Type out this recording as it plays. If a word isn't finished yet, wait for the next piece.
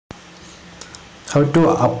how to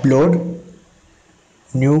upload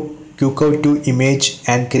new qcow2 image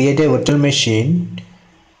and create a virtual machine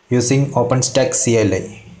using OpenStack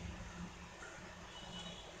CLI.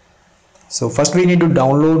 So first we need to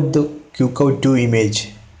download the qcow2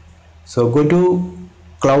 image. So go to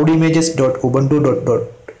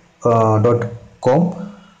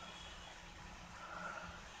cloudimages.ubuntu.com,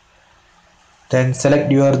 then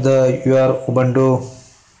select your Ubuntu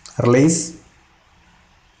release.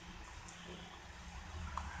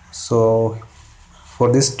 So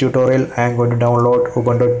for this tutorial I am going to download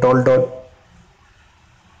Ubuntu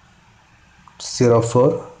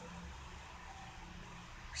 12.04.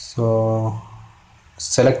 So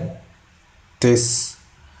select this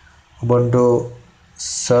Ubuntu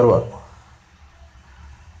server.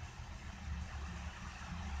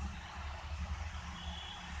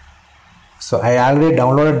 So I already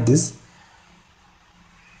downloaded this.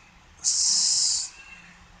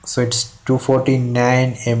 So it's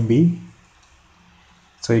 249 MB.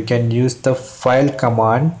 So you can use the file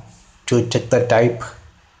command to check the type.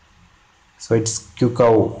 So it's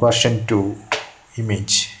qcow version 2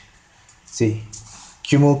 image. See,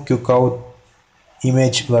 qcow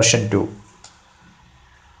image version 2.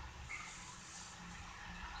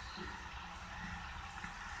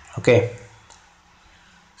 Okay,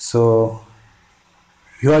 so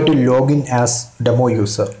you have to log in as demo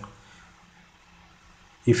user.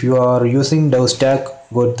 If you are using devstack,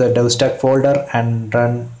 go to the devstack folder and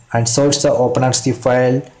run and search the openrc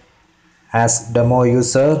file as demo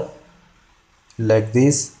user like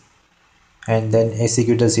this, and then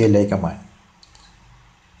execute the CLI command.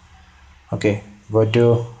 Okay, go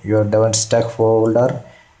to your devstack folder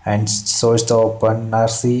and search the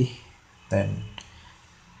openrc, then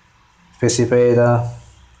specify the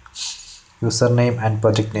username and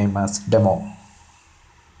project name as demo.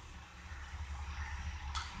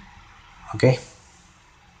 Okay,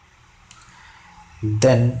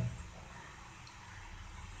 then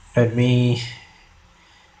let me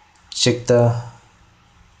check the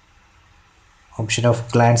option of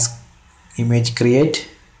clients image create,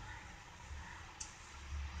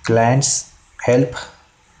 clients help,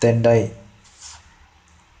 then the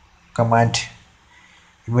command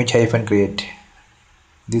image hyphen create.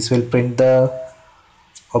 This will print the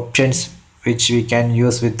options which we can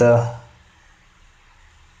use with the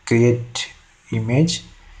create image.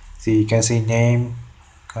 So you can see name,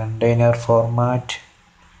 container format,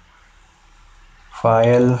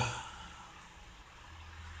 file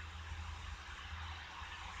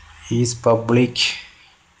is public,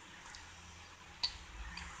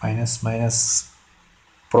 minus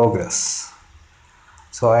progress.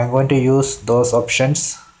 So I am going to use those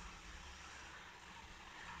options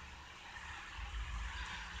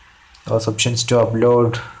to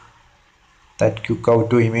upload that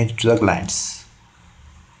qcow2 image to the clients.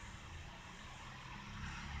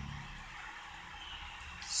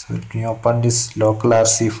 So let me open this local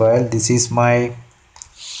rc file. This is my,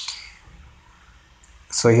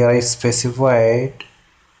 so here I specified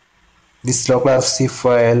this local rc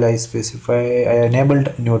file. I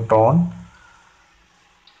enabled Neutron.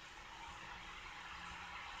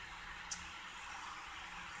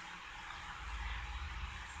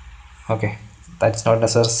 Okay, that's not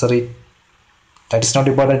necessary, that is not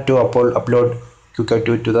important to upload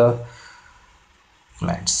qcow2 to the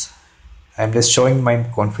clients. I'm just showing my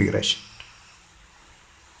configuration.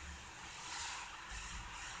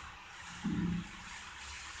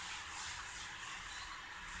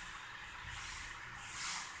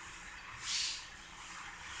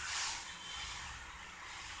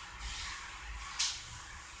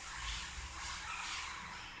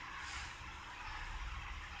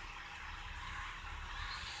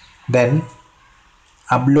 Then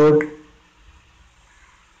upload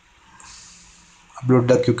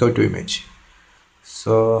the qcow2 image.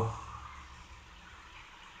 So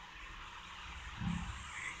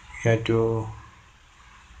you have to,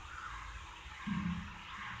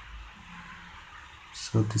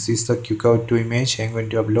 so this is the qcow2 image I'm going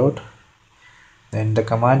to upload. Then the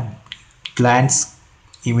command clients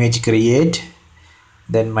image create,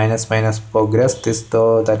 then minus progress, this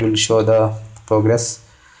though that will show the progress.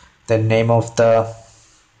 Then name of the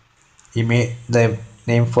image, the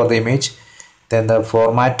name for the image, then the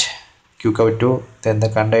format qcow2, then the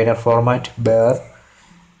container format bear,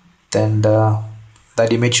 then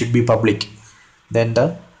that image should be public, then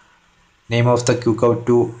the name of the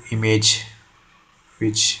qcow2 image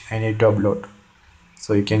which I need to upload.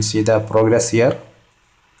 So you can see the progress here,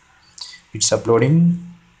 it's uploading.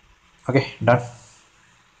 Okay, done.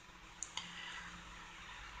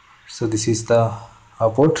 So this is the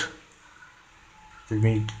output. Let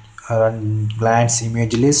me run glance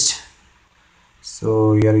image list.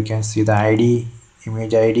 So here you can see the ID,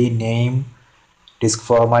 image ID, name, disk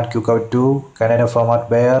format qcow2, container format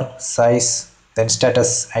where, size, then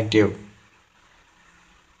status active.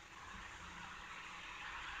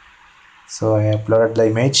 So I uploaded the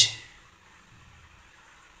image.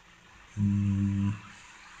 You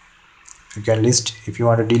can list, if you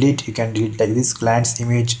want to delete, you can delete like this, glance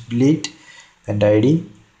image delete, then the ID.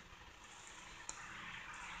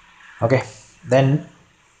 Okay, then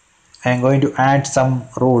I am going to add some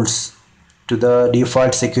rules to the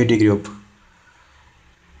default security group,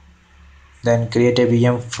 then create a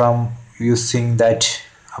VM from using that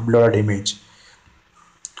uploaded image.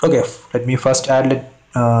 Okay, let me first add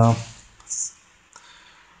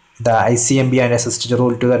the ICMP and SSH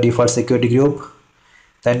rule to the default security group,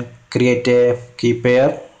 then create a key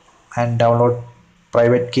pair and download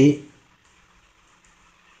private key.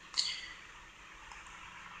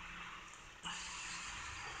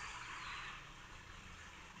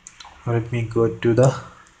 Let me go to the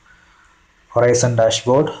Horizon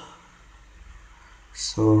dashboard.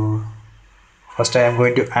 So first I am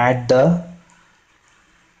going to add the,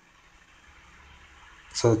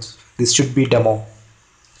 so this should be demo.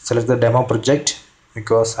 Select the demo project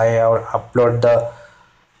because I have upload the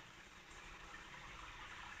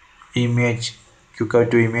image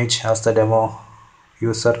qcow2 image as the demo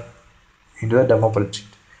user into the demo project.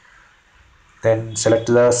 Then select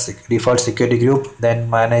the default security group, then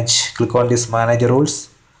manage, click on this manage rules.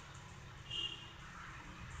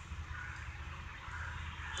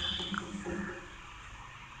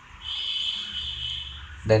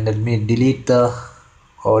 Then let me delete the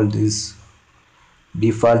all these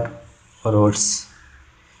default roles,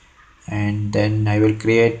 and then I will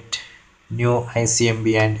create new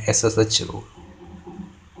ICMP and SSH rule.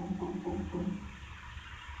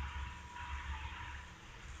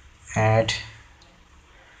 Add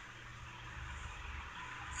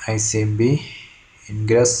ICMP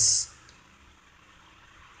ingress.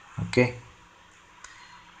 Okay,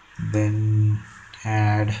 then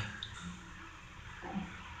add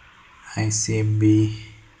ICMP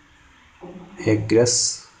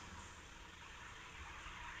egress.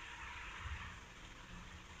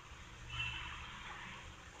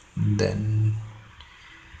 Then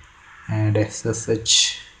add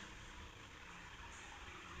SSH.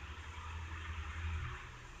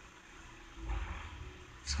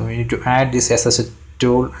 So we need to add this SSH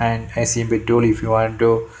tool and ICMP tool if you want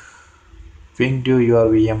to ping to your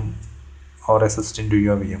VM or SSH into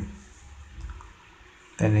your VM.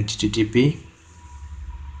 Then HTTP.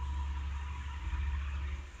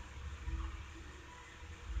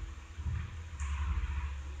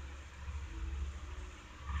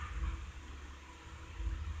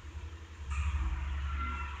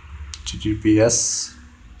 HTTPS.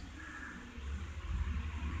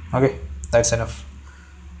 Okay, that's enough.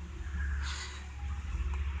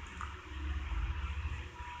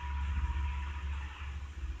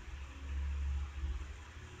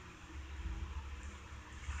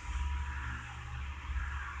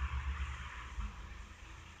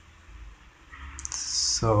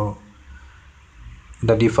 So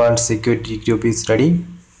the default security group is ready.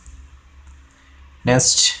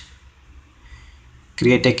 Next,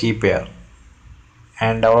 create a key pair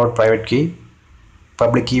and download private key.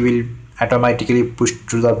 Public key will automatically push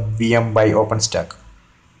to the VM by OpenStack.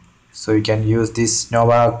 So you can use this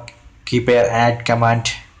Nova keypair-add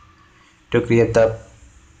command to create the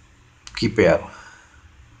key pair.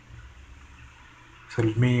 So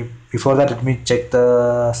before that, let me check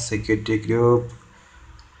the security group.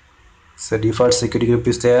 So default security group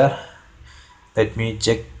is there. Let me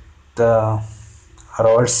check the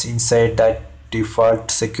roles inside that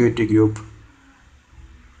default security group.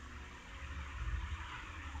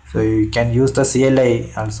 So you can use the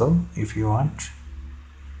CLI also if you want.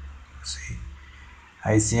 See,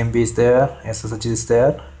 ICMP is there, SSH is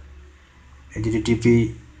there,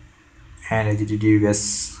 HTTP and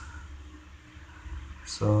HTTPS.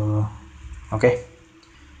 So okay,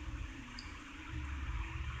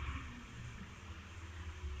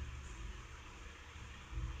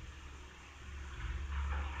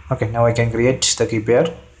 now I can create the key pair.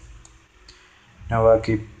 Now a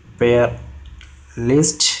key pair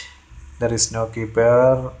list, there is no key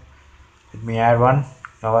pair. Let me add one.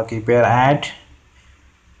 Now a key pair add,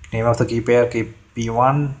 name of the key pair key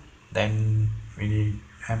p1. Then we need,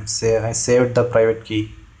 I saved the private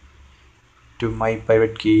key to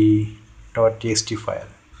my-private-key.txt file.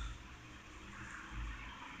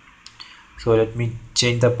 So let me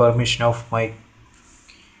change the permission of my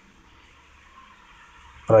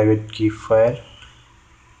private key file,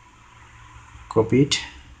 copy it,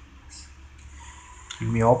 Let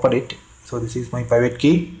me open it. So this is my private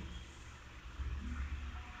key.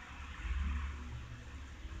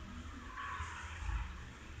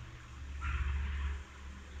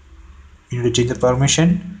 You need to change the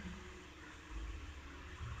permission.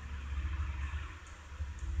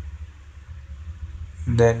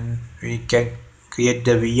 Then we can create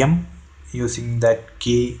the VM using that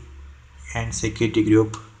key and security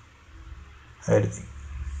group, everything.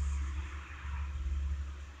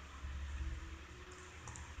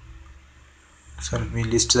 So let me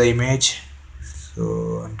list the image,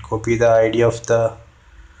 so and copy the ID of the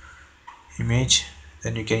image.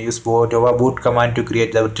 Then you can use nova boot command to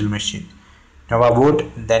create the virtual machine. Nova boot,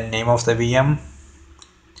 then name of the VM,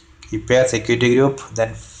 keypair security group,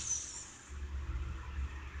 then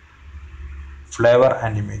flavor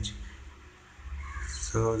and image.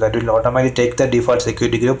 So that will automatically take the default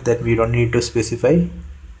security group that we don't need to specify.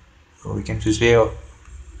 So we can specify, you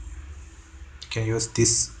can use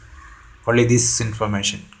this, only this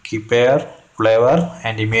information, keypair, flavor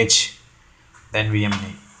and image, then VM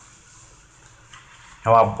name,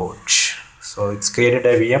 nova boot. So it's created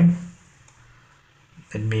a VM.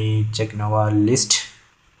 Let me check nova list.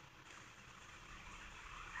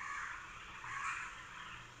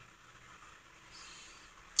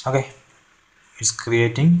 Okay, it's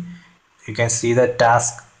creating. You can see the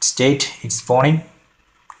task state, it's spawning.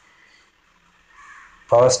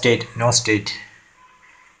 Power state, no state,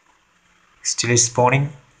 still is spawning.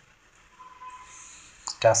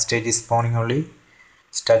 Task state is spawning only.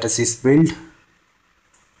 Status is build.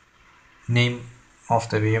 Name of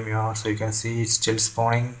the VM, so you can see it's still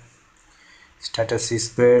spawning. Status is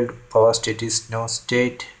build. Power state is no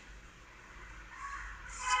state,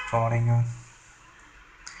 spawning.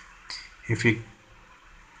 If you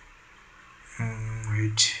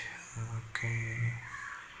wait, okay.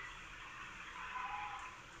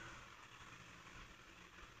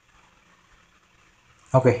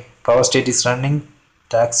 Okay, power state is running.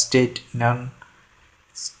 Task state none.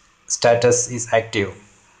 Status is active.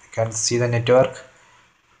 You can see the network,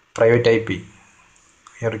 private IP.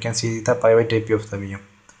 Here you can see the private IP of the VM.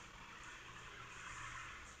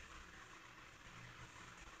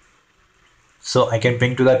 So I can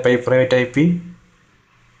ping to that private IP.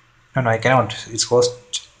 No, I cannot. It's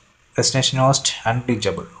host, destination host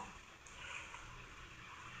unreachable.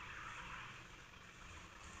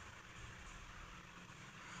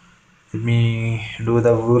 Let me do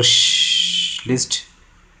the wish list,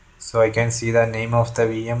 so I can see the name of the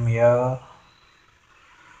VM here.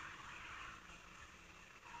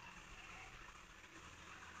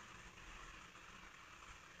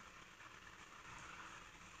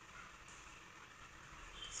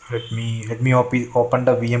 So let me open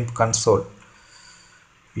the VM console.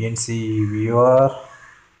 VNC viewer.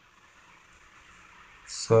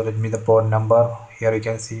 So let me the port number. Here you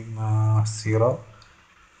can see 0.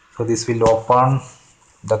 So this will open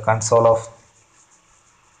the console of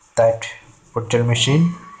that virtual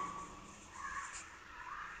machine.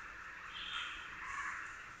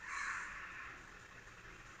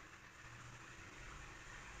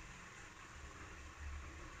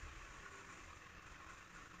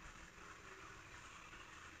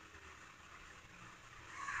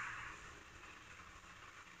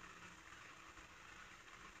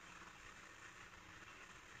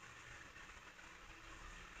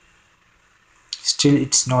 Still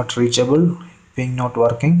it's not reachable, ping not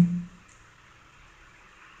working.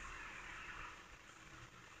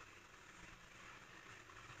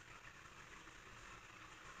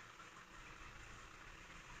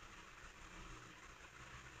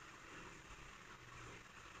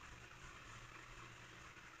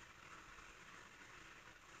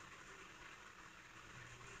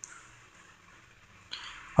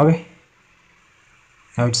 Okay,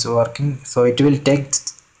 now it's working. So it will take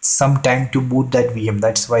some time to boot that VM.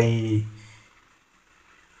 That's why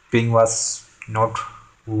ping was not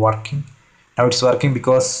working. Now it's working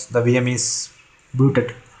because the VM is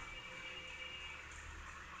booted.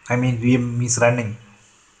 I mean VM is running.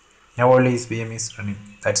 Now only is VM is running.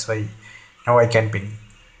 That's why now I can ping.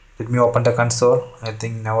 Let me open the console. I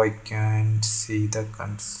think now I can see the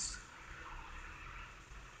console.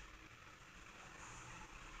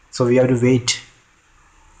 So we have to wait.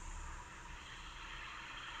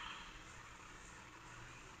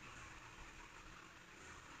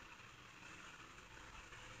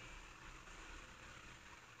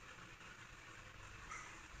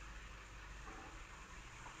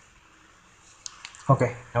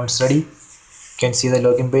 Okay, now it's ready. You can see the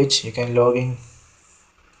login page. You can log in.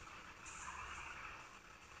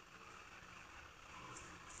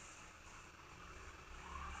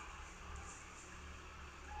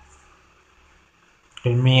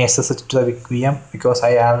 let me SSH to the VM because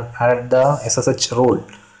I added the SSH role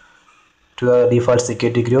to the default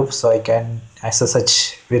security group, so I can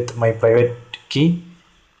SSH with my private key,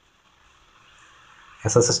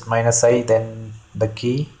 SSH minus I, then the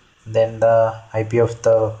key, then the IP of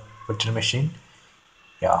the virtual machine.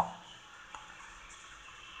 Yeah,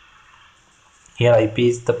 here IP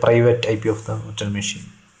is the private IP of the virtual machine,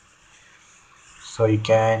 so you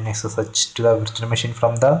can SSH to the virtual machine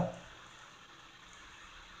from the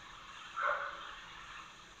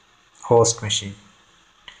host machine.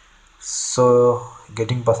 So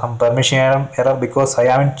getting some permission error because I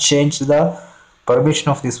haven't changed the permission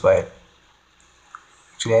of this file.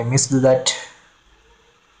 Actually I missed that,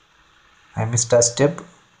 I missed a step.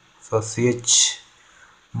 So ch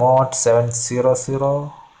mod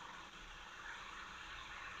 700,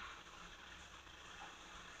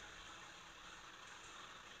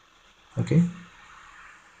 okay,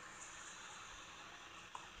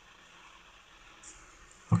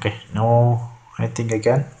 okay, now I think I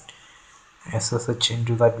can SSH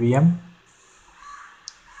into that VM.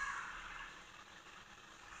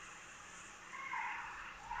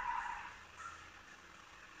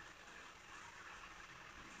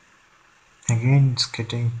 Again it's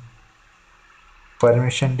getting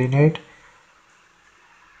permission denied.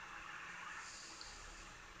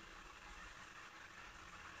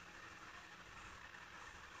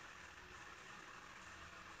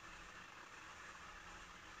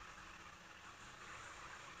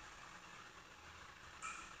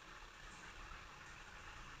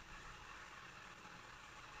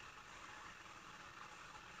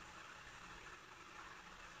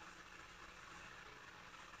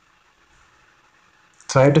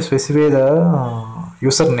 So I have to specify the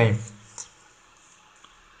username.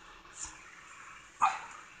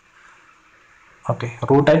 Okay,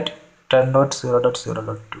 root at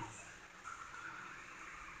 10.0.0.2.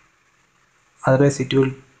 Otherwise it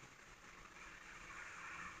will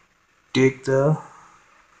take the,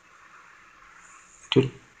 it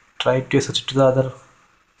will try to switch to the other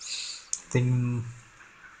thing.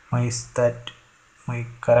 My is that my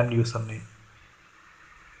current username.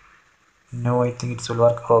 No, I think it will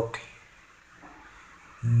work. Okay.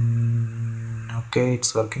 Okay,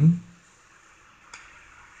 it's working.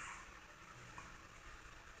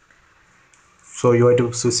 So you have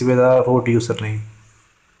to specify the root username.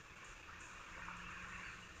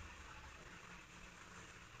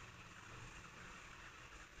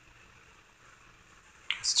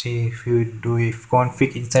 See, if you do if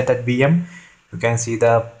config inside that VM, you can see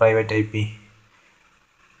the private IP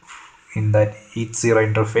in that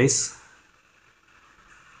H0 interface.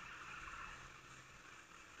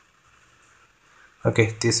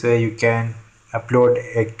 Okay, this way you can upload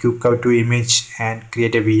a qcow2 image and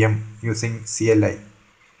create a VM using CLI.